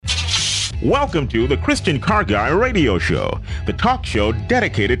Welcome to the Christian Car Guy Radio Show, the talk show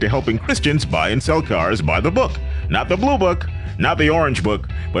dedicated to helping Christians buy and sell cars by the book. Not the blue book, not the orange book,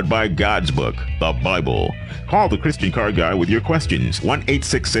 but by God's book, the Bible. Call the Christian Car Guy with your questions,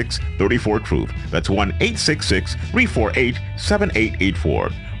 1-866-34-TRUTH. That's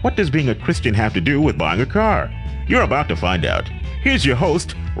 1-866-348-7884. What does being a Christian have to do with buying a car? You're about to find out. Here's your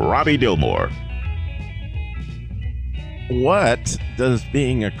host, Robbie Dilmore. What does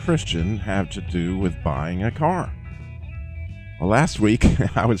being a Christian have to do with buying a car? Well, last week,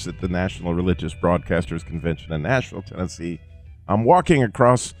 I was at the National Religious Broadcasters Convention in Nashville, Tennessee. I'm walking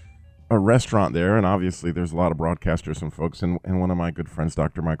across a restaurant there, and obviously there's a lot of broadcasters and folks, and one of my good friends,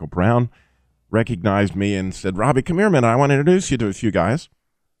 Dr. Michael Brown, recognized me and said, "Robbie, come here a minute. I want to introduce you to a few guys."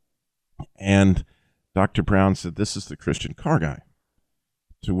 And Dr. Brown said, "This is the Christian Car Guy,"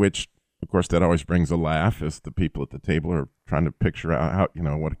 to which, of course, that always brings a laugh as the people at the table are trying to picture out how,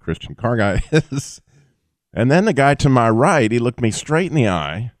 what a Christian car guy is. And then the guy to my right, he looked me straight in the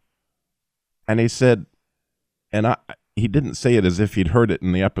eye and he said, he didn't say it as if he'd heard it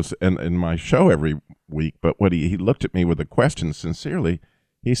in the episode in my show every week, but he looked at me with a question sincerely.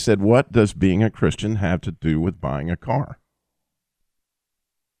 He said, "What does being a Christian have to do with buying a car?"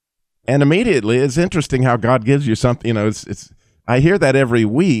 And immediately, it's interesting how God gives you something, it's I hear that every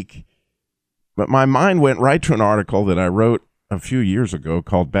week. But my mind went right to an article that I wrote a few years ago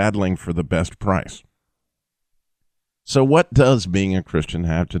called Battling for the Best Price. So what does being a Christian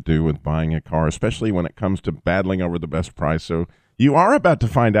have to do with buying a car, especially when it comes to battling over the best price? So you are about to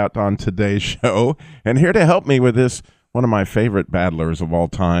find out on today's show. And here to help me with this, one of my favorite battlers of all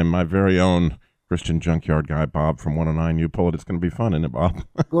time, my very own Christian junkyard guy, Bob from 109 U-Pullet. It's going to be fun, isn't it, Bob?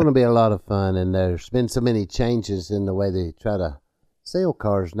 It's going to be a lot of fun, and there's been so many changes in the way they try to sell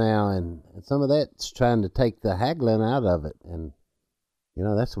cars now, and some of that's trying to take the haggling out of it, and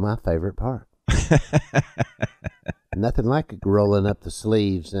that's my favorite part. Nothing like rolling up the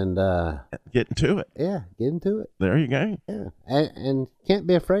sleeves and getting to it. Yeah, getting to it. There you go. Yeah, and can't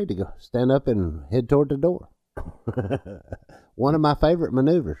be afraid to go stand up and head toward the door. One of my favorite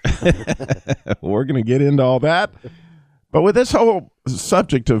maneuvers. We're going to get into all that. But with this whole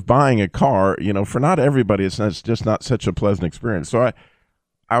subject of buying a car, for not everybody, it's just not such a pleasant experience. So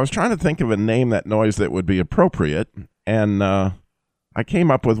I was trying to think of a name that noise that would be appropriate, and I came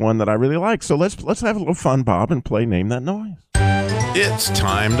up with one that I really like. So let's have a little fun, Bob, and play Name That Noise. It's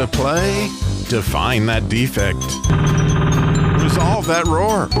time to play Define That Defect. Resolve that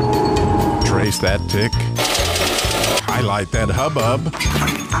roar. Trace that tick. Highlight that hubbub.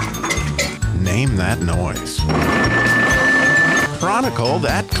 Name that noise. Chronicle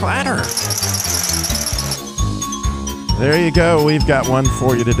that clatter. There you go. We've got one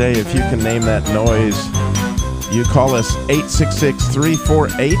for you today. If you can name that noise, you call us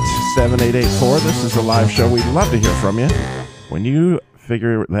 866-348-7884. This is a live show. We'd love to hear from you. When you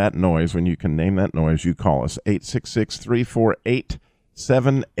figure that noise, when you can name that noise, you call us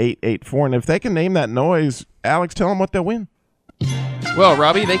 866-348-7884. And if they can name that noise, Alex, tell them what they'll win. Well,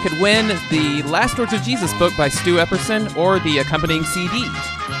 Robbie, they could win the Last Words of Jesus book by Stu Epperson or the accompanying CD.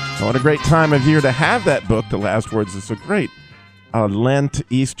 What a great time of year to have that book, The Last Words. It's a great Lent,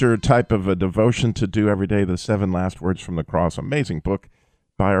 Easter type of a devotion to do every day, the 7 Last Words from the Cross. Amazing book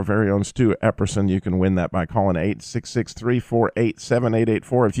by our very own Stu Epperson. You can win that by calling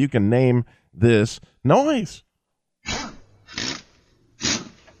 866-348-7884 if you can name this noise.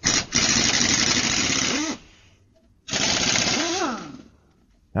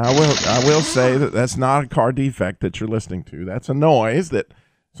 I will say that that's not a car defect that you're listening to. That's a noise that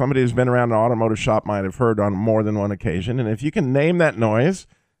somebody who's been around an automotive shop might have heard on more than one occasion. And if you can name that noise,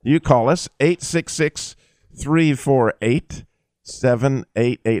 you call us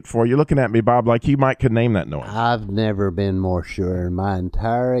 866-348-7884. You're looking at me, Bob, like you might could name that noise. I've never been more sure in my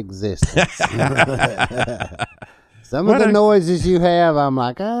entire existence. Some of the noises you have, I'm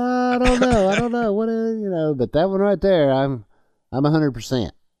like, I don't know. What but that one right there, I'm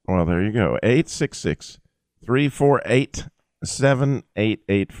 100%. Well, there you go.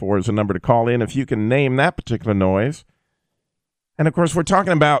 866-348-7884 is the number to call in if you can name that particular noise. And, of course, we're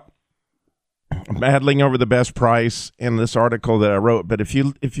talking about battling over the best price in this article that I wrote. But if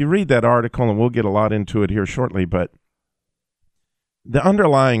you read that article, and we'll get a lot into it here shortly, but the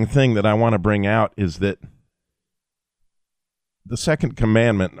underlying thing that I want to bring out is that the second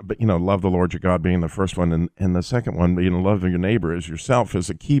commandment, but love the Lord your God being the first one, and the second one being love your neighbor as yourself,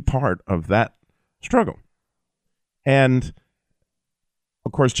 is a key part of that struggle. And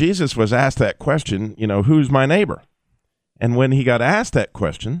of course, Jesus was asked that question, who's my neighbor? And when he got asked that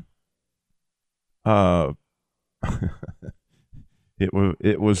question,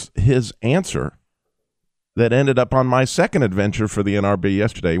 It was his answer that ended up on my second adventure for the NRB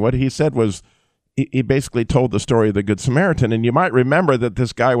yesterday. What he said was, he basically told the story of the Good Samaritan, and you might remember that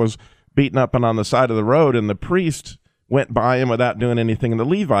this guy was beaten up and on the side of the road, and the priest went by him without doing anything, and the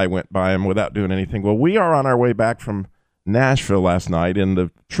Levi went by him without doing anything. Well, we are on our way back from Nashville last night in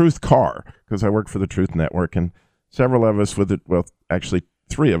the Truth car, because I work for the Truth Network, and several of us with it, well, actually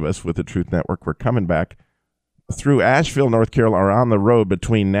 3 of us with the Truth Network were coming back through Asheville, North Carolina, or on the road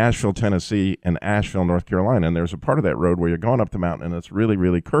between Nashville, Tennessee, and Asheville, North Carolina. And there's a part of that road where you're going up the mountain, and it's really,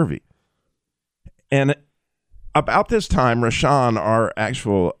 really curvy. And about this time, Rashawn, our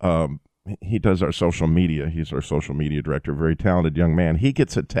actual, he does our social media. He's our social media director, very talented young man. He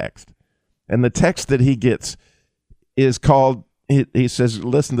gets a text. And the text that he gets is called, he says,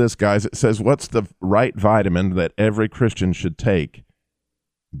 listen to this, guys. It says, what's the right vitamin that every Christian should take?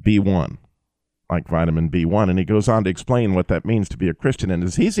 B1. Like vitamin B1, and he goes on to explain what that means to be a Christian. And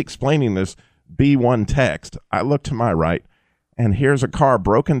as he's explaining this B1 text, I look to my right, and here's a car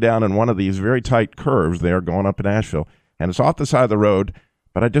broken down in one of these very tight curves there going up in Asheville, and it's off the side of the road,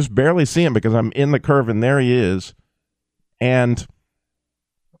 but I just barely see him because I'm in the curve, and there he is. And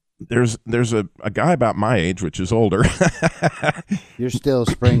there's a guy about my age, which is older. You're still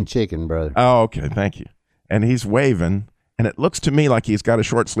spring chicken, brother. Oh, okay, thank you. And he's waving. And it looks to me like he's got a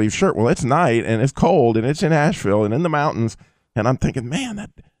short sleeve shirt. Well, it's night and it's cold and it's in Asheville and in the mountains. And I'm thinking, man,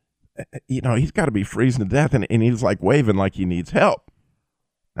 that, he's got to be freezing to death. And he's like waving like he needs help.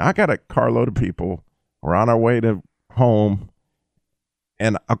 Now I got a carload of people. We're on our way to home.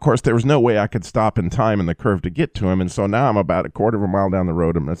 And of course, there was no way I could stop in time in the curve to get to him. And so now I'm about a quarter of a mile down the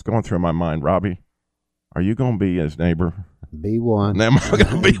road and it's going through my mind, Robbie, are you going to be his neighbor? B1. Am I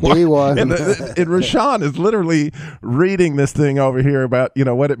going to be one? B1. And Rashawn is literally reading this thing over here about,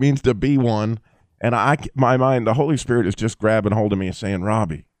 what it means to be one. And my mind, the Holy Spirit is just grabbing hold of me and saying,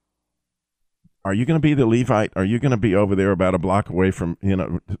 Robbie, are you going to be the Levite? Are you going to be over there about a block away from,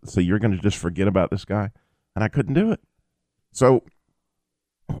 so you're going to just forget about this guy? And I couldn't do it. So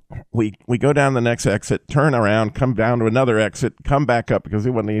we go down the next exit, turn around, come down to another exit, come back up because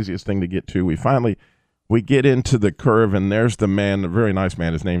it wasn't the easiest thing to get to. We get into the curve, and there's the man, a very nice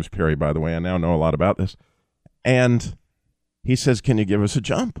man. His name's Perry, by the way. I now know a lot about this. And he says, can you give us a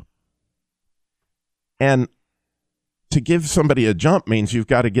jump? And to give somebody a jump means you've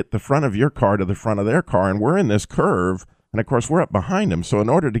got to get the front of your car to the front of their car, and we're in this curve, and, of course, we're up behind him. So in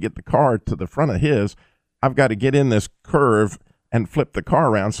order to get the car to the front of his, I've got to get in this curve and flip the car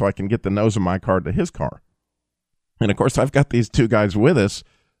around so I can get the nose of my car to his car. And, of course, I've got these 2 guys with us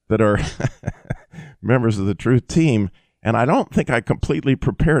that are members of the Truth team, and I don't think I completely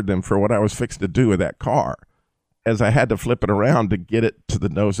prepared them for what I was fixed to do with that car, as I had to flip it around to get it to the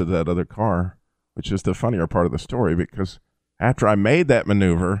nose of that other car, which is the funnier part of the story, because after I made that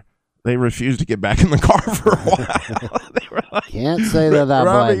maneuver, they refused to get back in the car for a while. They were like, can't say that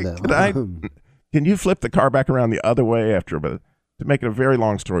I blame them. Can you flip the car back around the other way after? But to make it a very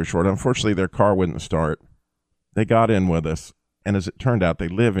long story short, unfortunately, their car wouldn't start. They got in with us. And as it turned out, they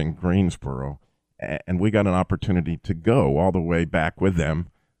live in Greensboro, and we got an opportunity to go all the way back with them.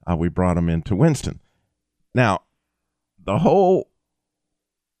 We brought them into Winston. Now, the whole,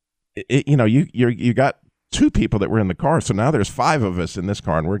 you got 2 people that were in the car, so now there's 5 of us in this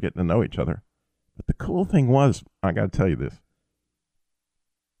car, and we're getting to know each other. But the cool thing was, I got to tell you this,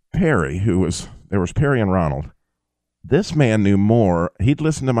 Perry, there was Perry and Ronald. This man knew more. He'd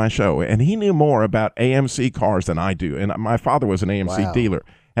listened to my show, and he knew more about AMC cars than I do. And my father was an AMC dealer.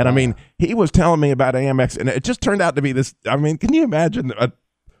 And, I mean, he was telling me about AMX, and it just turned out to be this. I mean, can you imagine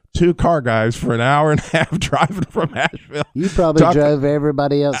 2 car guys for an hour and a half driving from Asheville? You probably drove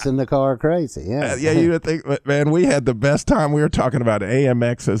everybody else in the car crazy. Yeah, yeah, you would think, man, we had the best time. We were talking about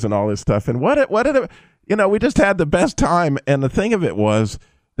AMXs and all this stuff. And we just had the best time. And the thing of it was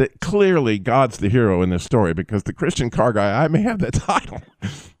that clearly God's the hero in this story, because the Christian car guy, I may have that title,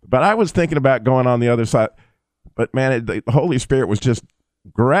 but I was thinking about going on the other side. But, man, the Holy Spirit was just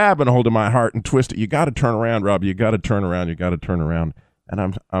grabbing hold of my heart and twist it. You got to turn around, Rob. You got to turn around. You got to turn around.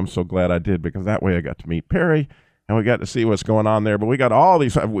 And I'm so glad I did, because that way I got to meet Perry and we got to see what's going on there. But we got all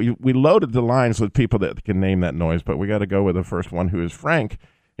these. We loaded the lines with people that can name that noise. But we got to go with the first one, who is Frank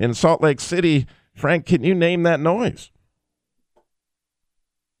in Salt Lake City. Frank, can you name that noise?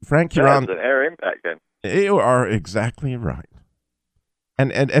 Frank, you're on. That's an air impact gun. You are exactly right.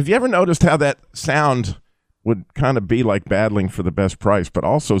 And have you ever noticed how that sound would kind of be like battling for the best price, but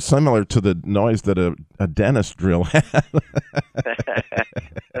also similar to the noise that a dentist drill had?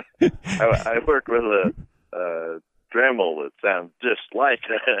 I work with a Dremel that sounds just like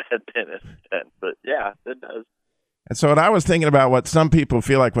a dentist, but yeah, it does. And so what I was thinking about what some people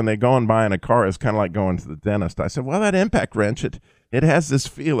feel like when they go and buying a car is kind of like going to the dentist. I said, well, that impact wrench, it has this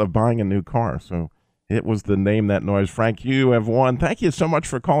feel of buying a new car. So it was the Name That Noise. Frank, you have won. Thank you so much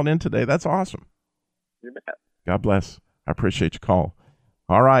for calling in today. That's awesome. You bet. God bless. I appreciate your call.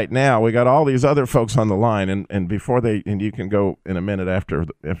 All right, now we got all these other folks on the line, and before and you can go in a minute after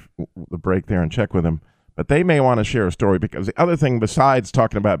the break there and check with them, but they may want to share a story, because the other thing besides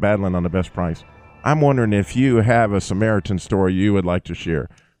talking about battling on the best price, I'm wondering if you have a Samaritan story you would like to share.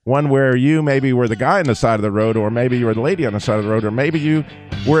 One where you maybe were the guy on the side of the road, or maybe you were the lady on the side of the road, or maybe you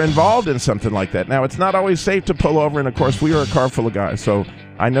were involved in something like that. Now, it's not always safe to pull over, and of course, we are a car full of guys, so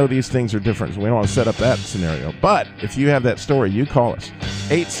I know these things are different, so we don't want to set up that scenario. But if you have that story, you call us,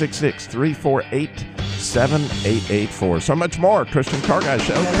 866-348-7884. So much more Christian Car Guy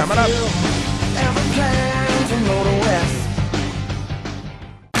Show coming up.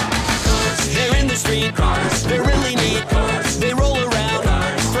 They're in the street, cars. They're really neat, cars. They roll around,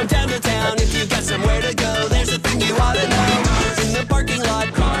 cars. From town to town. If you got somewhere to go, there's a thing you ought to know. Cars. In the parking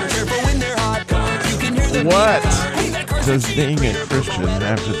lot, cars. Careful when they're hot, cars. You can hear the What beat. does being a Christian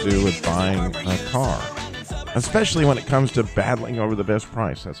have to do with buying a car? Especially when it comes to battling over the best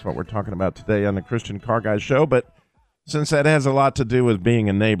price. That's what we're talking about today on the Christian Car Guy Show. But since that has a lot to do with being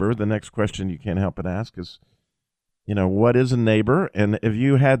a neighbor, the next question you can't help but ask is, what is a neighbor? And if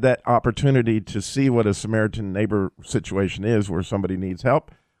you had that opportunity to see what a Samaritan neighbor situation is, where somebody needs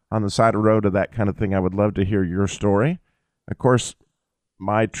help on the side of the road or that kind of thing, I would love to hear your story. Of course,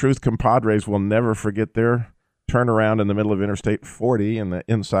 my truth compadres will never forget their turnaround in the middle of Interstate 40 in the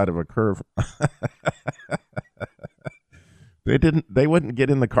inside of a curve. They wouldn't get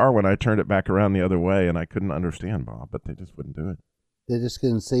in the car when I turned it back around the other way, and I couldn't understand, Bob, but they just wouldn't do it. They just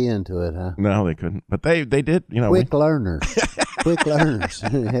couldn't see into it, huh? No, they couldn't. But they did, Quick learners. Quick learners.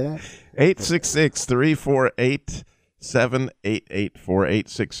 Yeah. 866-348-7884.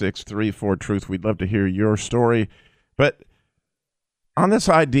 866-34-TRUTH. We'd love to hear your story. But on this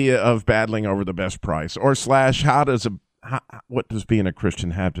idea of battling over the best price, or slash, what does being a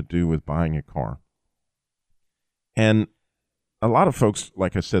Christian have to do with buying a car? And a lot of folks,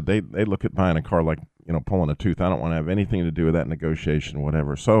 like I said, they look at buying a car like, pulling a tooth. I don't want to have anything to do with that negotiation,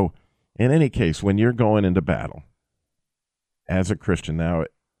 whatever. So in any case, when you're going into battle as a Christian, now,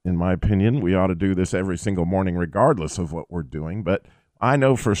 in my opinion, we ought to do this every single morning regardless of what we're doing. But I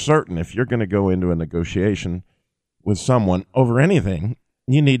know for certain if you're going to go into a negotiation with someone over anything,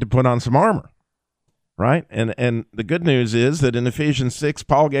 you need to put on some armor, right? And the good news is that in Ephesians 6,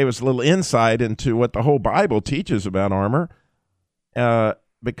 Paul gave us a little insight into what the whole Bible teaches about armor,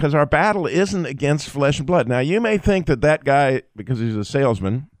 because our battle isn't against flesh and blood. Now, you may think that guy, because he's a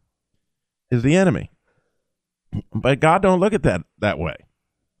salesman, is the enemy. But God don't look at that way.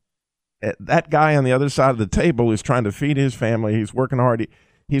 That guy on the other side of the table is trying to feed his family. He's working hard.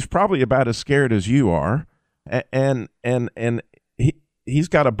 He's probably about as scared as you are. And he's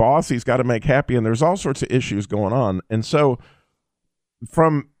got a boss he's got to make happy, and there's all sorts of issues going on. And so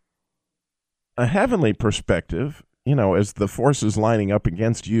from a heavenly perspective, as the forces lining up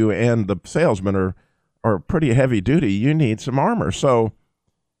against you and the salesman are pretty heavy duty, you need some armor. So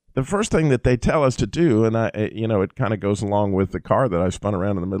the first thing that they tell us to do, and it kind of goes along with the car that I spun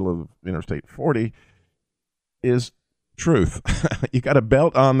around in the middle of Interstate 40, is truth. You got to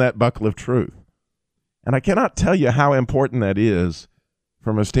belt on that buckle of truth. And I cannot tell you how important that is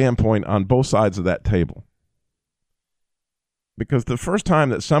from a standpoint on both sides of that table. Because the first time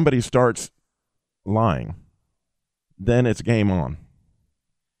that somebody starts lying, then it's game on.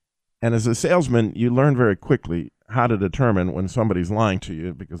 And as a salesman, you learn very quickly how to determine when somebody's lying to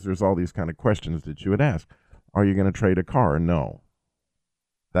you, because there's all these kind of questions that you would ask. Are you going to trade a car? No.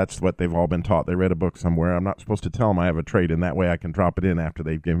 That's what they've all been taught. They read a book somewhere. I'm not supposed to tell them I have a trade, and that way I can drop it in after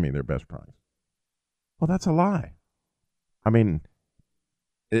they've given me their best price. Well, that's a lie. I mean,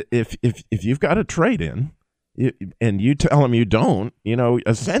 if you've got a trade in and you tell them you don't,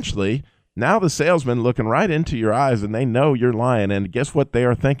 essentially now the salesman looking right into your eyes, and they know you're lying, and guess what they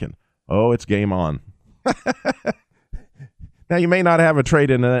are thinking? Oh, it's game on. Now, you may not have a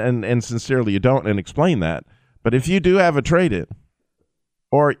trade-in, and sincerely you don't, and explain that. But if you do have a trade-in,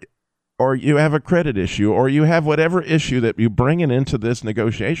 or you have a credit issue, or you have whatever issue that you bring into this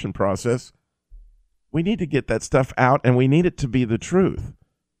negotiation process, we need to get that stuff out, and we need it to be the truth.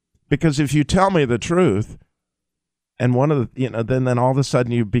 Because if you tell me the truth, and one of the, then all of a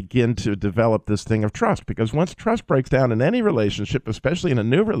sudden you begin to develop this thing of trust. Because once trust breaks down in any relationship, especially in a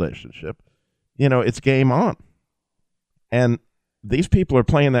new relationship, it's game on. And these people are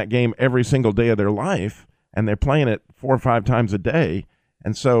playing that game every single day of their life, and they're playing it 4 or 5 times a day.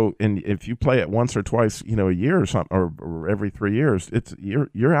 And so, if you play it once or twice, a year or something, or every 3 years,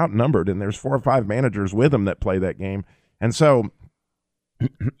 you're outnumbered, and there's 4 or 5 managers with them that play that game. And so,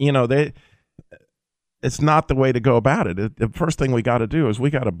 it's not the way to go about it. The first thing we got to do is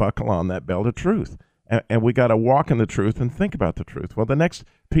we got to buckle on that belt of truth, and we got to walk in the truth and think about the truth. Well, the next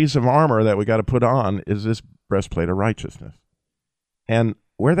piece of armor that we got to put on is this breastplate of righteousness. And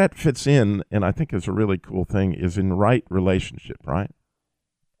where that fits in, and I think is a really cool thing, is in right relationship, right?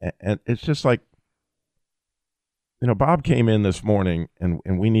 And it's just like, Bob came in this morning, and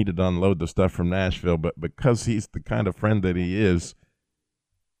we needed to unload the stuff from Nashville, but because he's the kind of friend that he is,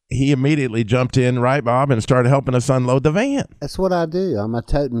 he immediately jumped in, right, Bob, and started helping us unload the van. That's what I do. I'm a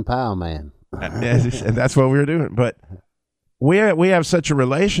toting pile man. And that's what we were doing. But we have such a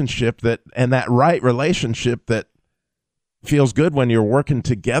relationship that right relationship that feels good when you're working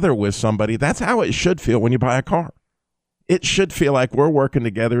together with somebody. That's how it should feel when you buy a car. It should feel like we're working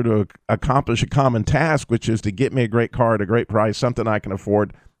together to accomplish a common task, which is to get me a great car at a great price, something I can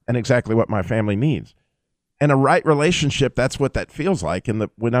afford, and exactly what my family needs. And a right relationship, that's what that feels like. And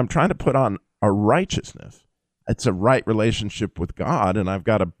when I'm trying to put on a righteousness, it's a right relationship with God, and I've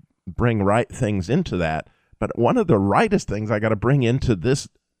got to bring right things into that. But one of the rightest things I got to bring into this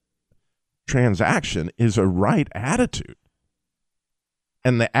transaction is a right attitude.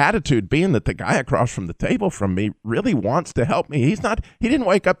 And the attitude being that the guy across from the table from me really wants to help me. He didn't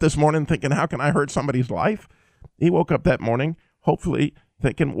wake up this morning thinking, how can I hurt somebody's life? He woke up that morning, hopefully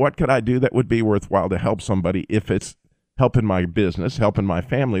thinking, what could I do that would be worthwhile to help somebody? If it's helping my business, helping my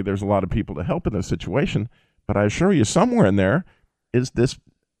family, there's a lot of people to help in this situation. But I assure you, somewhere in there is this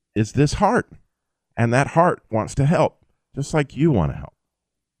heart. And that heart wants to help, just like you want to help.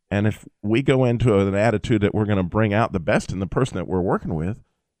 And if we go into an attitude that we're going to bring out the best in the person that we're working with,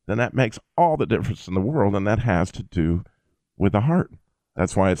 then that makes all the difference in the world, and that has to do with the heart.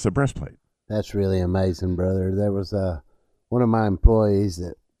 That's why it's the breastplate. That's really amazing, brother. There was one of my employees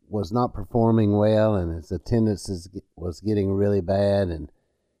that was not performing well, and his attendance was getting really bad, and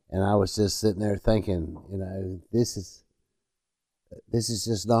I was just sitting there thinking, this is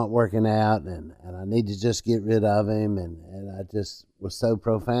just not working out, and I need to just get rid of him. And I just was so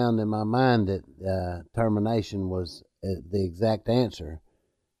profound in my mind that termination was the exact answer.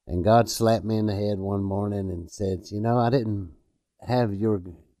 And God slapped me in the head one morning and said, I didn't have your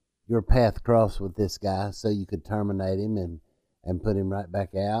path crossed with this guy so you could terminate him and put him right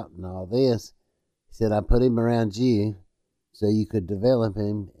back out and all this. He said, I put him around you so you could develop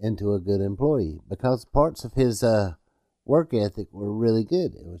him into a good employee, because parts of his work ethic were really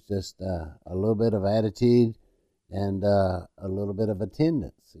good. It was just a little bit of attitude and a little bit of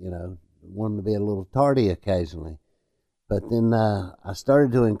attendance, wanting to be a little tardy occasionally. But then I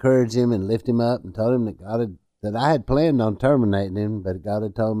started to encourage him and lift him up and told him that I had planned on terminating him, but God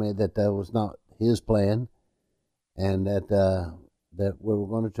had told me that that was not his plan, and that we were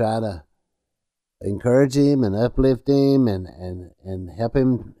going to try to encourage him and uplift him and help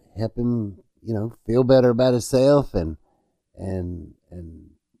him feel better about himself and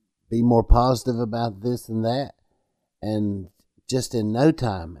be more positive about this and that. And just in no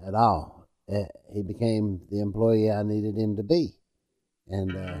time at all, he became the employee I needed him to be.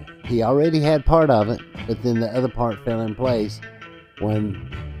 And he already had part of it, but then the other part fell in place when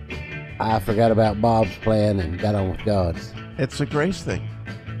I forgot about Bob's plan and got on with God's. It's a grace thing.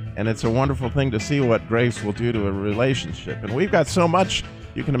 And it's a wonderful thing to see what grace will do to a relationship. And we've got so much.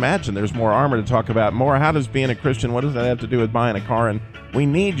 You can imagine there's more armor to talk about. More, how does being a Christian, what does that have to do with buying a car? And we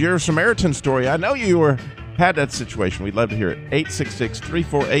need your Samaritan story. I know you had that situation. We'd love to hear it.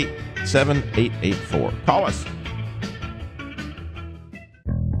 866-348-7884. Call us.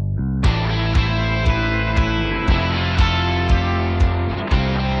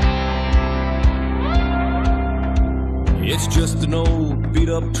 It's just an old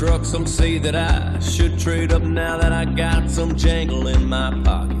beat-up truck. Some say that I should trade up now that I got some jangle in my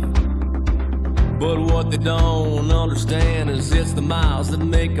pocket. But what they don't understand is it's the miles that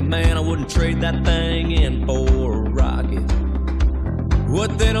make a man. I wouldn't trade that thing in for a rocket.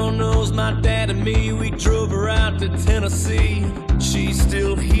 What they don't know is my dad and me, we drove her out to Tennessee. She's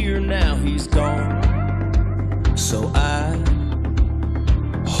still here now, he's gone. So I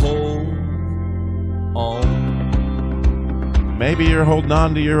hold on. Maybe you're holding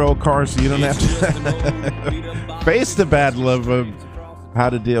on to your old car so you don't have to face the battle of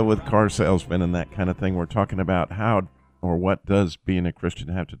how to deal with car salesmen and that kind of thing. We're talking about how or what does being a Christian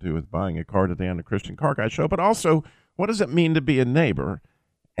have to do with buying a car today on the Christian Car Guy Show, but also what does it mean to be a neighbor?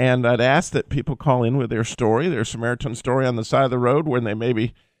 And I'd ask that people call in with their story, their Samaritan story on the side of the road when they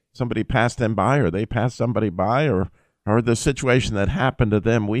maybe somebody passed them by or they passed somebody by, or or the situation that happened to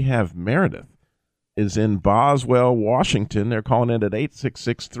them. We have Meredith is in Boswell, Washington. They're calling in at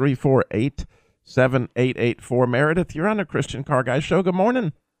 866-348-7884. Meredith, you're on the Christian Car Guy Show. Good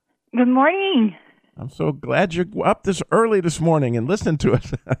morning. Good morning. I'm so glad you're up this early this morning and listening to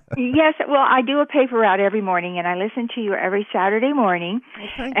us. Yes, well, I do a paper route every morning, and I listen to you every Saturday morning.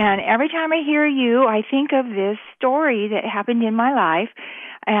 Okay. And every time I hear you, I think of this story that happened in my life,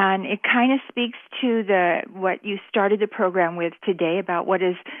 and it kind of speaks to what you started the program with today about what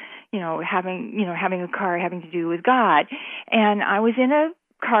is, having a car having to do with God. And I was in a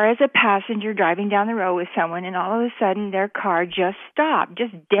car as a passenger driving down the road with someone, and all of a sudden their car just stopped,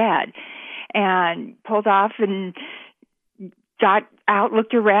 just dead, and pulled off and got out,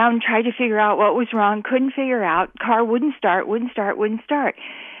 looked around, tried to figure out what was wrong, couldn't figure out. Car wouldn't start.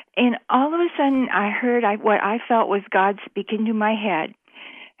 And all of a sudden I heard what I felt was God speaking to my head.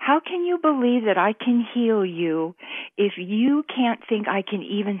 How can you believe that I can heal you if you can't think I can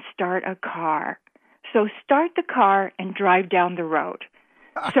even start a car? So start the car and drive down the road.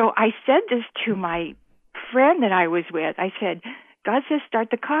 So I said this to my friend that I was with. I said, God says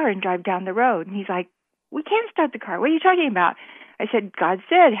start the car and drive down the road. And he's like, we can't start the car. What are you talking about? I said, God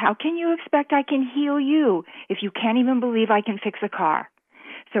said, how can you expect I can heal you if you can't even believe I can fix a car?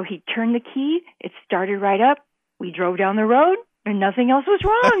 So he turned the key. It started right up. We drove down the road, and nothing else was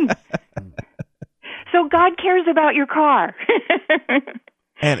wrong. So God cares about your car.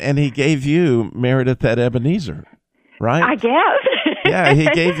 And he gave you, Meredith, that Ebenezer, right? I guess. Yeah, he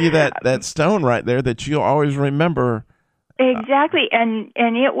gave you that stone right there that you'll always remember. Exactly. And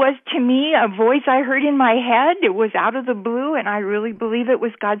it was, to me, a voice I heard in my head. It was out of the blue, and I really believe it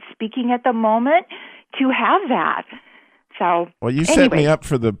was God speaking at the moment to have that. So, well, you set me up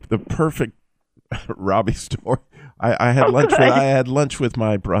for the perfect Robbie story. I had lunch with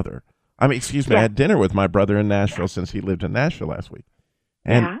my brother. I had dinner with my brother in Nashville, since he lived in Nashville last week.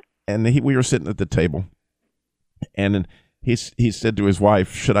 And we were sitting at the table, and he said to his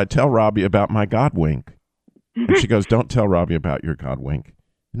wife, "Should I tell Robbie about my God wink?" And she goes, "Don't tell Robbie about your God wink."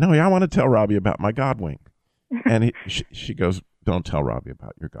 "No, I want to tell Robbie about my God wink." And she goes, "Don't tell Robbie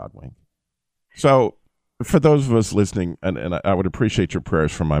about your God wink." So for those of us listening, and I would appreciate your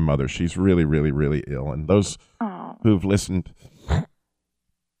prayers for my mother. She's really, really, really ill. And those who've listened,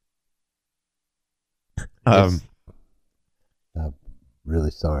 I'm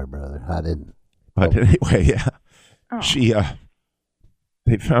really sorry, brother. I didn't. But anyway, yeah. She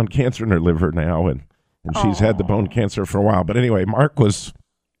they found cancer in her liver now, and she's had the bone cancer for a while. But anyway, Mark was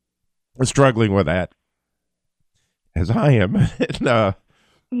struggling with that, as I am. And,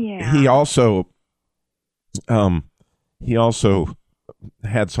 he also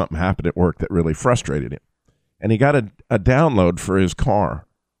had something happen at work that really frustrated him, and he got a download for his car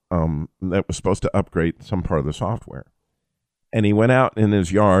that was supposed to upgrade some part of the software. And he went out in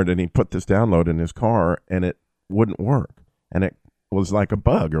his yard and he put this download in his car, and it wouldn't work, and it was like a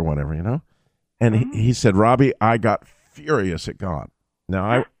bug or whatever, And he said, "Robbie, I got furious at God."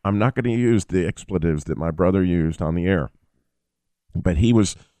 Now, I'm not going to use the expletives that my brother used on the air, but he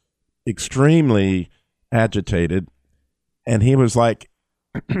was extremely agitated, and he was like,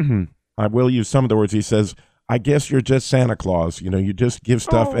 I will use some of the words. He says, "I guess you're just Santa Claus. You just give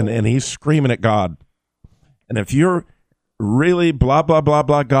stuff," and he's screaming at God. And if you're really blah, blah, blah,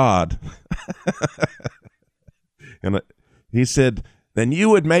 blah, God, and he said, "Then you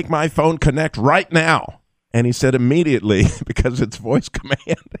would make my phone connect right now." And he said immediately, because it's voice command,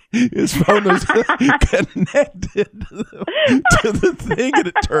 his phone was connected to the thing, and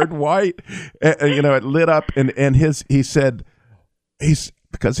it turned white. And, it lit up. And he said,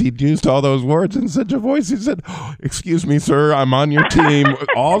 because he'd used all those words in such a voice, he said, "Excuse me, sir, I'm on your team.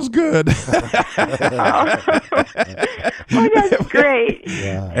 All's good." Oh, that's great.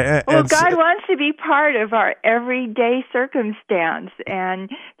 Yeah. Well, God wants to be part of our everyday circumstance, and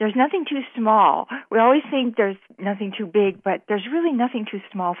there's nothing too small. We always think there's nothing too big, but there's really nothing too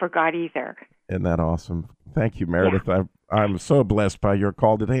small for God either. Isn't that awesome? Thank you, Meredith. Yeah. I'm so blessed by your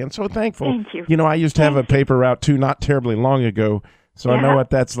call today, and so thankful. Thank you. I used to have a paper route too, not terribly long ago, so I know what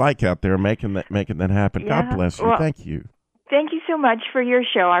that's like out there, making that happen. Yeah. God bless you. Well, thank you. Thank you so much for your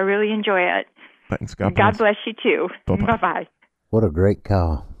show. I really enjoy it. Thanks. God bless. God bless you too. Bye-bye. Bye-bye. What a great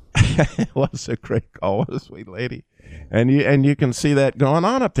call. It was a great call. What a sweet lady. And you can see that going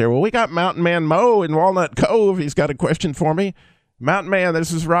on up there. Well, we got Mountain Man Mo in Walnut Cove. He's got a question for me. Mountain Man,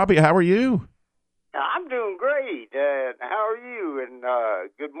 this is Robbie. How are you? I'm doing great. How are you? And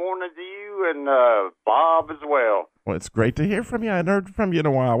good morning to you and Bob as well. Well, it's great to hear from you. I hadn't heard from you in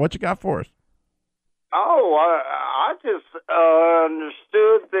a while. What you got for us? Oh, I just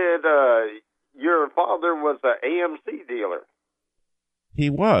understood that your father was an AMC dealer. He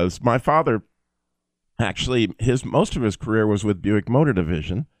was. My father, actually, most of his career was with Buick Motor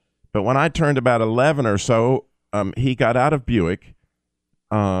Division. But when I turned about 11 or so, he got out of Buick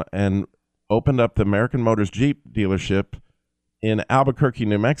and opened up the American Motors Jeep dealership in Albuquerque,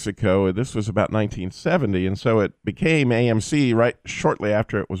 New Mexico. This was about 1970, and so it became AMC right shortly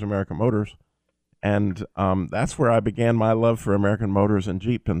after it was American Motors. And that's where I began my love for American Motors and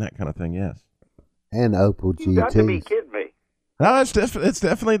Jeep and that kind of thing, yes. And Opel GTs. You got to be kidding me. No, it's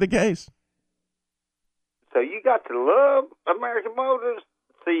definitely the case. So you got to love American Motors?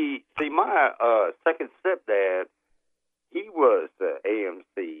 See, my second stepdad, he was the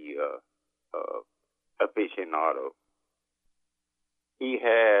AMC aficionado. He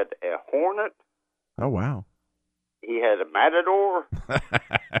had a Hornet. Oh, wow. He had a Matador.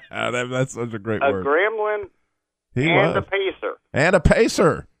 That's such a great a word. Gremlin. He and was. a Pacer. And a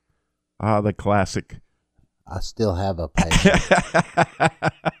Pacer. Ah, the classic. I still have a Pacer.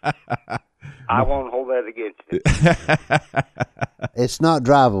 I won't hold that against you. It's not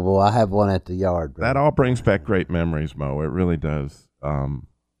drivable. I have one at the yard. That all brings back great memories, Mo. It really does.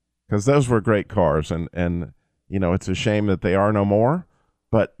 Because those were great cars, and you know, it's a shame that they are no more.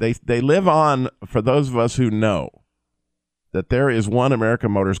 But they live on for those of us who know that there is one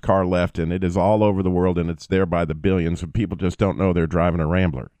American Motors car left, and it is all over the world, and it's there by the billions, and people just don't know they're driving a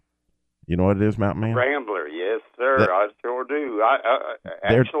Rambler. You know what it is, Mountain Man? Rambler, yes, sir. I sure do.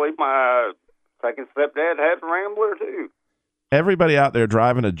 Actually, my second stepdad had a Rambler, too. Everybody out there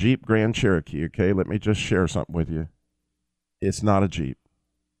driving a Jeep Grand Cherokee, okay, let me just share something with you. It's not a Jeep.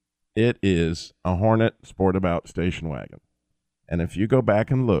 It is a Hornet Sportabout station wagon. And if you go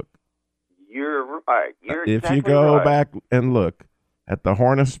back and look, you're right. If you go back and look at the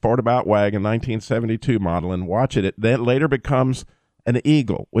Hornet Sportabout wagon 1972 model and watch it, it then later becomes an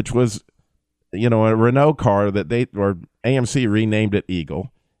Eagle, which was, you know, a Renault car that AMC renamed it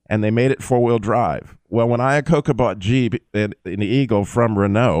Eagle, and they made it four-wheel drive. Well, when Iacocca bought Jeep, an Eagle from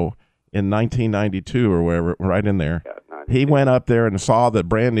Renault in 1992 or wherever, right in there, he went up there and saw the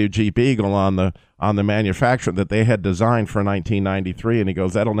brand new Jeep Eagle on the manufacturer that they had designed for 1993, and he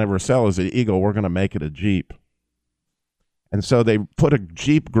goes, "That'll never sell as an Eagle. We're going to make it a Jeep." And so they put a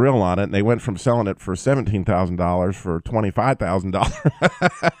Jeep grill on it, and they went from selling it for $17,000 for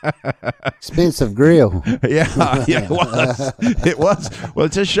 $25,000. Expensive grill. Yeah, it was. It was. Well,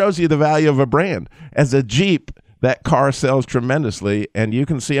 it just shows you the value of a brand. As a Jeep, that car sells tremendously, and you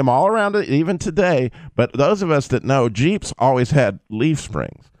can see them all around it even today. But those of us that know, Jeeps always had leaf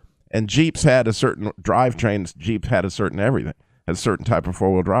springs, and Jeeps had a certain drivetrain. Jeeps had a certain everything, a certain type of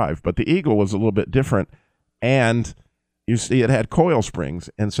four-wheel drive. But the Eagle was a little bit different, and you see it had coil springs.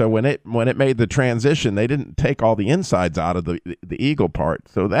 And so when it made the transition, they didn't take all the insides out of the Eagle part.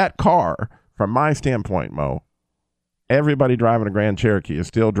 So that car, from my standpoint, Mo, everybody driving a Grand Cherokee is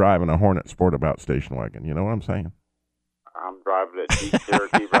still driving a Hornet Sportabout station wagon. You know what I'm saying? I'm driving a Jeep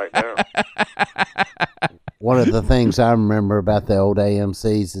Cherokee right now. One of the things I remember about the old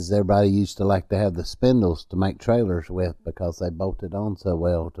AMCs is everybody used to like to have the spindles to make trailers with because they bolted on so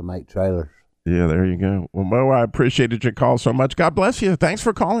well to make trailers. Yeah, there you go. Well, Mo, I appreciated your call so much. God bless you. Thanks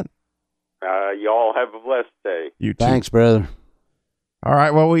for calling. Y'all have a blessed day. You too. Thanks, brother. All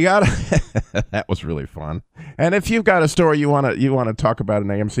right, well, we got that was really fun. And if you've got a story you want to talk about an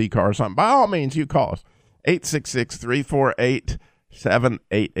AMC car or something, by all means, you call us 866-348-7884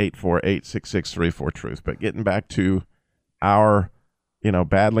 866-34-TRUTH. But getting back to our,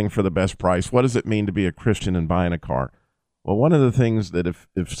 battling for the best price, what does it mean to be a Christian and buying a car? Well, one of the things that if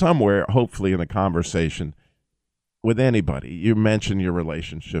somewhere, hopefully in the conversation with anybody, you mention your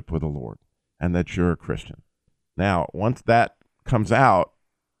relationship with the Lord and that you're a Christian. Now, once that comes out,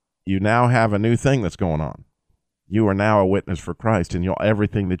 you now have a new thing that's going on. You are now a witness for Christ in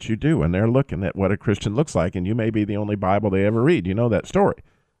everything that you do, and they're looking at what a Christian looks like, and you may be the only Bible they ever read. You know that story.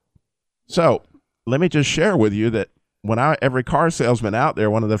 So let me just share with you that every car salesman out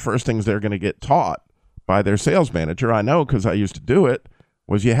there, one of the first things they're going to get taught by their sales manager, I know because I used to do it,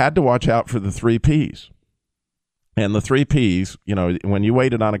 was you had to watch out for the 3 Ps. And the 3 Ps, when you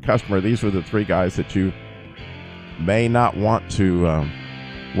waited on a customer, these were the 3 guys that you may not want to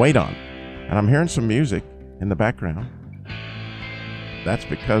wait on. And I'm hearing some music in the background. That's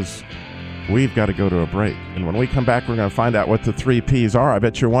because we've got to go to a break. And when we come back, we're going to find out what the 3 Ps are. I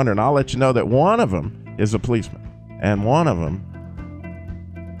bet you're wondering. I'll let you know that one of them is a policeman, and one of them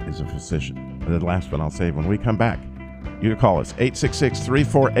is a physician. And the last one I'll save when we come back. You can call us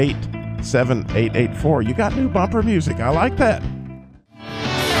 866-348-7884. You got new bumper music. I like that. 20 years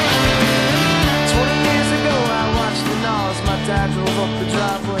ago, I watched the Nas. My dad drove up the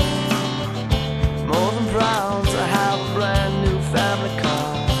driveway.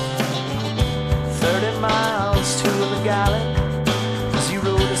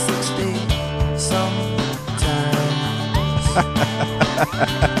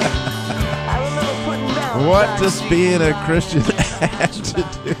 What does being a Christian have to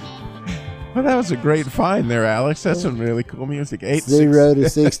do? Well, that was a great find there, Alex. That's some really cool music. 0 to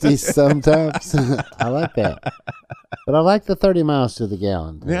 60 sometimes. I like that. But I like the 30 miles to the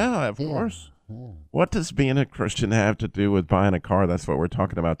gallon. Yeah, of course. Yeah. What does being a Christian have to do with buying a car? That's what we're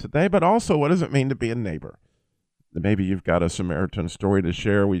talking about today. But also, what does it mean to be a neighbor? Maybe you've got a Samaritan story to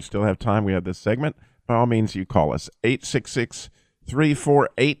share. We still have time. We have this segment. By all means, you call us.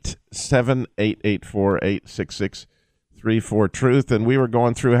 866-348-7884, 866-34-TRUTH. And we were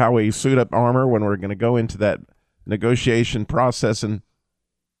going through how we suit up armor when we're going to go into that negotiation process. And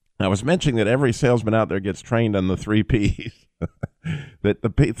I was mentioning that every salesman out there gets trained on the 3 Ps. That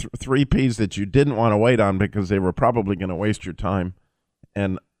the 3 Ps that you didn't want to wait on because they were probably going to waste your time.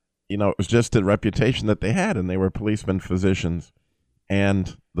 And, you know, it was just the reputation that they had, and they were policemen, physicians,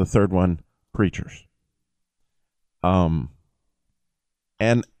 and the third one, preachers. And,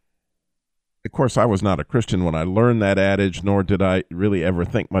 of course, I was not a Christian when I learned that adage, nor did I really ever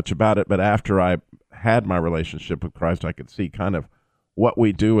think much about it. But after I had my relationship with Christ, I could see kind of what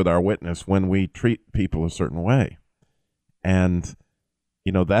we do with our witness when we treat people a certain way. And,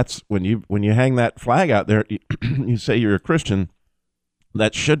 you know, that's when you hang that flag out there, you say you're a Christian,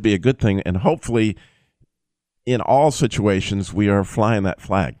 that should be a good thing. And hopefully in all situations, we are flying that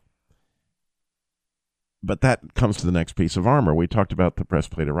flag. But that comes to the next piece of armor. We talked about the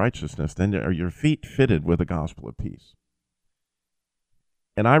breastplate of righteousness. Then are your feet fitted with the gospel of peace?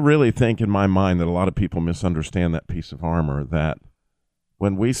 And I really think in my mind that a lot of people misunderstand that piece of armor, that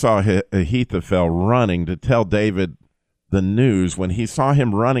when we saw Ahithophel running to tell David the news, when he saw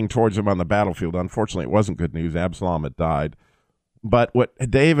him running towards him on the battlefield, unfortunately it wasn't good news. Absalom had died. But what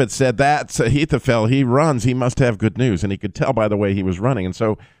David said, that's Ahithophel, he runs, he must have good news. And he could tell by the way he was running. And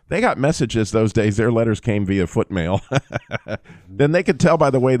so they got messages those days. Their letters came via foot mail. Then they could tell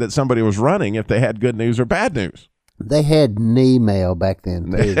by the way that somebody was running if they had good news or bad news. They had knee mail back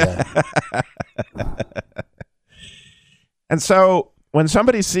then, too. And so when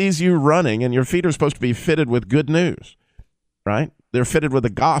somebody sees you running, and your feet are supposed to be fitted with good news, right? They're fitted with the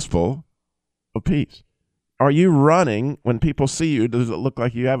gospel of peace. Are you running when people see you? Does it look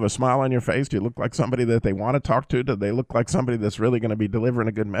like you have a smile on your face? Do you look like somebody that they want to talk to? Do they look like somebody that's really going to be delivering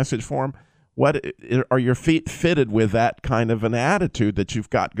a good message for them? What are your feet fitted with that kind of an attitude that you've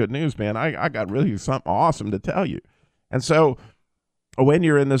got good news, man? I got really something awesome to tell you. And so when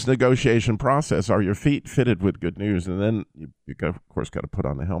you're in this negotiation process, are your feet fitted with good news? And then you of course, got to put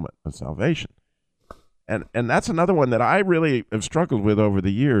on the helmet of salvation. And that's another one that I really have struggled with over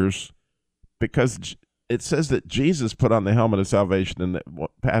the years, because it says that Jesus put on the helmet of salvation in the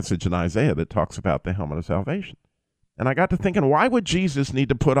passage in Isaiah that talks about the helmet of salvation. And I got to thinking, why would Jesus need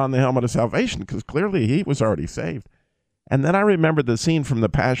to put on the helmet of salvation? Because clearly he was already saved. And then I remembered the scene from the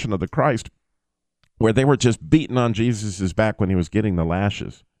Passion of the Christ where they were just beating on Jesus' back when he was getting the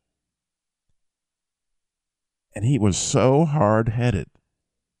lashes. And he was so hard-headed.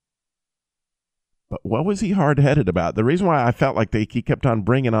 But what was he hard-headed about? The reason why I felt like he kept on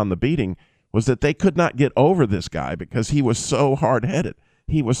bringing on the beating was that they could not get over this guy because he was so hard-headed.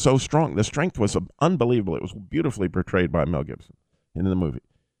 He was so strong. The strength was unbelievable. It was beautifully portrayed by Mel Gibson in the movie.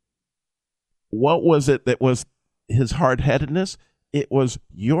 What was it that was his hard-headedness? It was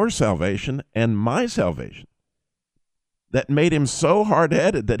your salvation and my salvation that made him so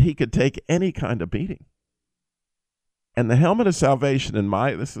hard-headed that he could take any kind of beating. And the helmet of salvation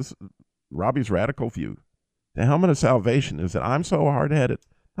this is Robbie's radical view. The helmet of salvation is that I'm so hard-headed,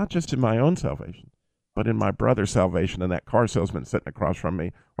 not just in my own salvation, but in my brother's salvation, and that car salesman sitting across from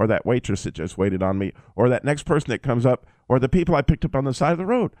me, or that waitress that just waited on me, or that next person that comes up, or the people I picked up on the side of the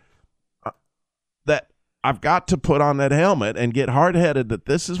road. That I've got to put on that helmet and get hard-headed that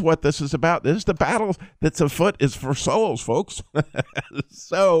this is what this is about. This is the battle that's afoot is for souls, folks.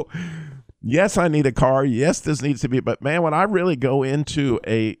 So, yes, I need a car. Yes, this needs to be, but man, when I really go into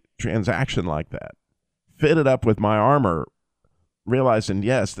a transaction like that, fitted up with my armor, realizing,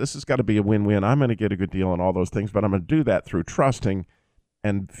 yes, this has got to be a win-win. I'm going to get a good deal on all those things, but I'm going to do that through trusting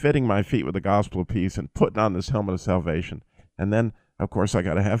and fitting my feet with the gospel of peace and putting on this helmet of salvation. And then, of course, I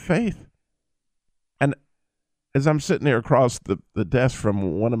got to have faith. And as I'm sitting there across the desk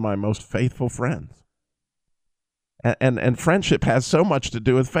from one of my most faithful friends, and friendship has so much to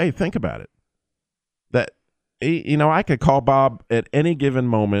do with faith. Think about it. That, you know, I could call Bob at any given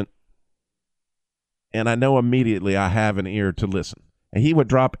moment, and I know immediately I have an ear to listen. And he would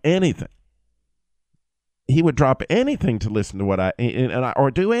drop anything. He would drop anything to listen to what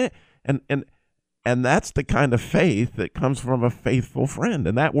or do it. And that's the kind of faith that comes from a faithful friend.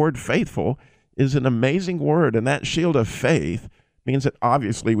 And that word faithful is an amazing word, and that shield of faith means that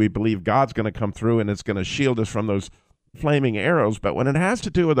obviously we believe God's going to come through and it's going to shield us from those flaming arrows. But when it has to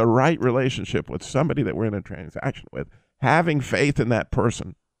do with a right relationship with somebody that we're in a transaction with, having faith in that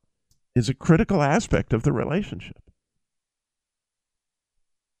person is a critical aspect of the relationship.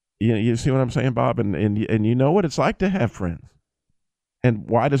 You see what I'm saying, Bob? And you know what it's like to have friends. And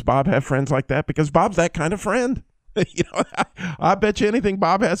why does Bob have friends like that? Because Bob's that kind of friend. I bet you anything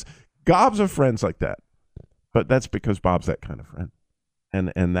Bob has gobs of friends like that. But that's because Bob's that kind of friend.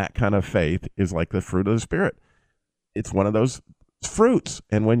 And that kind of faith is like the fruit of the Spirit. It's one of those fruits.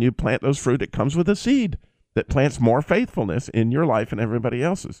 And when you plant those fruit, it comes with a seed that plants more faithfulness in your life and everybody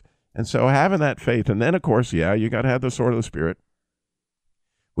else's. And so having that faith, and then, of course, you got to have the sword of the Spirit,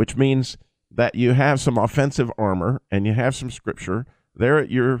 which means that you have some offensive armor and you have some scripture there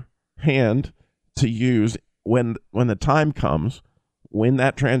at your hand to use when the time comes, when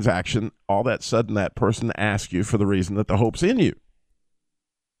that transaction, all that sudden that person asks you for the reason that the hope's in you.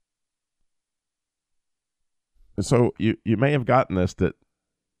 And so you may have gotten this that,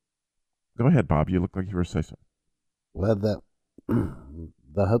 go ahead, Bob, you look like you were saying something. Well,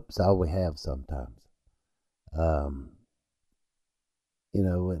 the hope's all we have sometimes.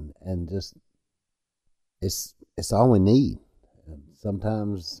 And just, it's all we need. And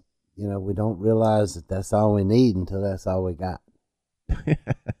sometimes, we don't realize that that's all we need until that's all we got.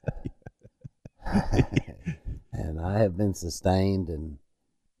 And I have been sustained, and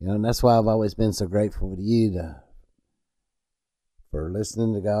that's why I've always been so grateful to you for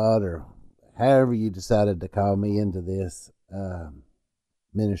listening to God, or however you decided to call me into this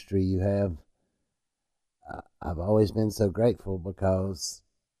ministry you have. I've always been so grateful because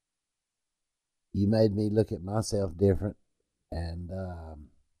you made me look at myself different, and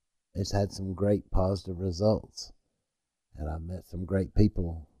it's had some great positive results. And I've met some great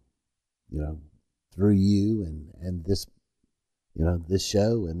people, through you and this, this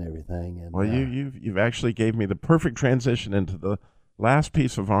show and everything. And well, you've actually gave me the perfect transition into the last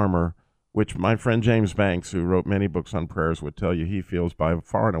piece of armor, which my friend James Banks, who wrote many books on prayers, would tell you he feels by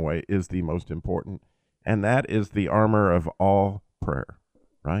far and away is the most important. And that is the armor of all prayer,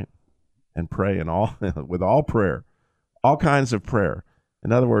 right? And pray in all with all prayer, all kinds of prayer.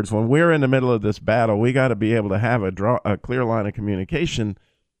 In other words, when we're in the middle of this battle, we got to be able to have a clear line of communication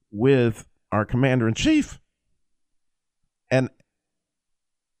with our commander-in-chief. And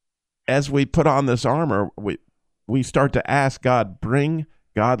as we put on this armor, we start to ask God, bring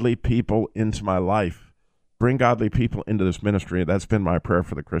godly people into my life. Bring godly people into this ministry. That's been my prayer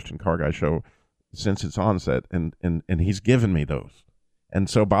for the Christian Car Guy Show since its onset, and he's given me those. And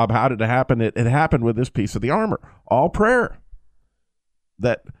so, Bob, how did it happen? It happened with this piece of the armor, all prayer.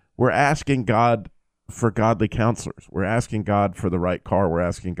 That we're asking God for godly counselors. We're asking God for the right car. We're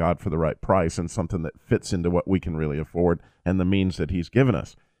asking God for the right price and something that fits into what we can really afford and the means that he's given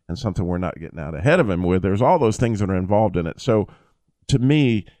us, and something we're not getting out ahead of him with. There's all those things that are involved in it. So to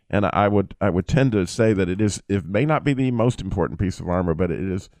me, and I would tend to say that it may not be the most important piece of armor, but it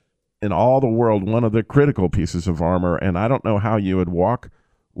is in all the world one of the critical pieces of armor. And I don't know how you would walk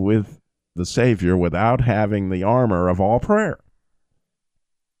with the Savior without having the armor of all prayer.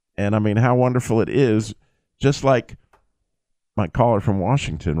 And I mean, how wonderful it is, just like my caller from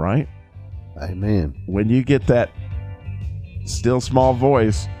Washington, right? Amen. When you get that still small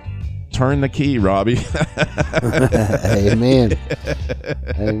voice, turn the key, Robbie. Amen.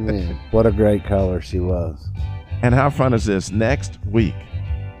 Amen. What a great caller she was. And how fun is this? Next week,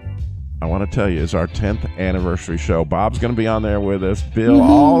 I want to tell you, is our 10th anniversary show. Bob's going to be on there with us. Bill,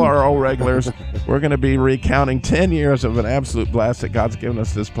 all our old regulars. We're going to be recounting 10 years of an absolute blast that God's given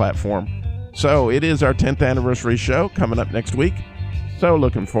us this platform. So it is our 10th anniversary show coming up next week. So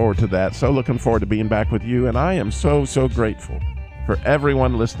looking forward to that. So looking forward to being back with you. And I am so, so grateful for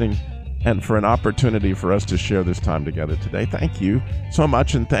everyone listening and for an opportunity for us to share this time together today. Thank you so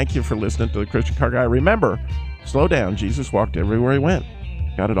much, and thank you for listening to the Christian Car Guy. Remember, slow down. Jesus walked everywhere he went.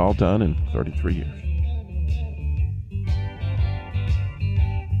 Got it all done in 33 years.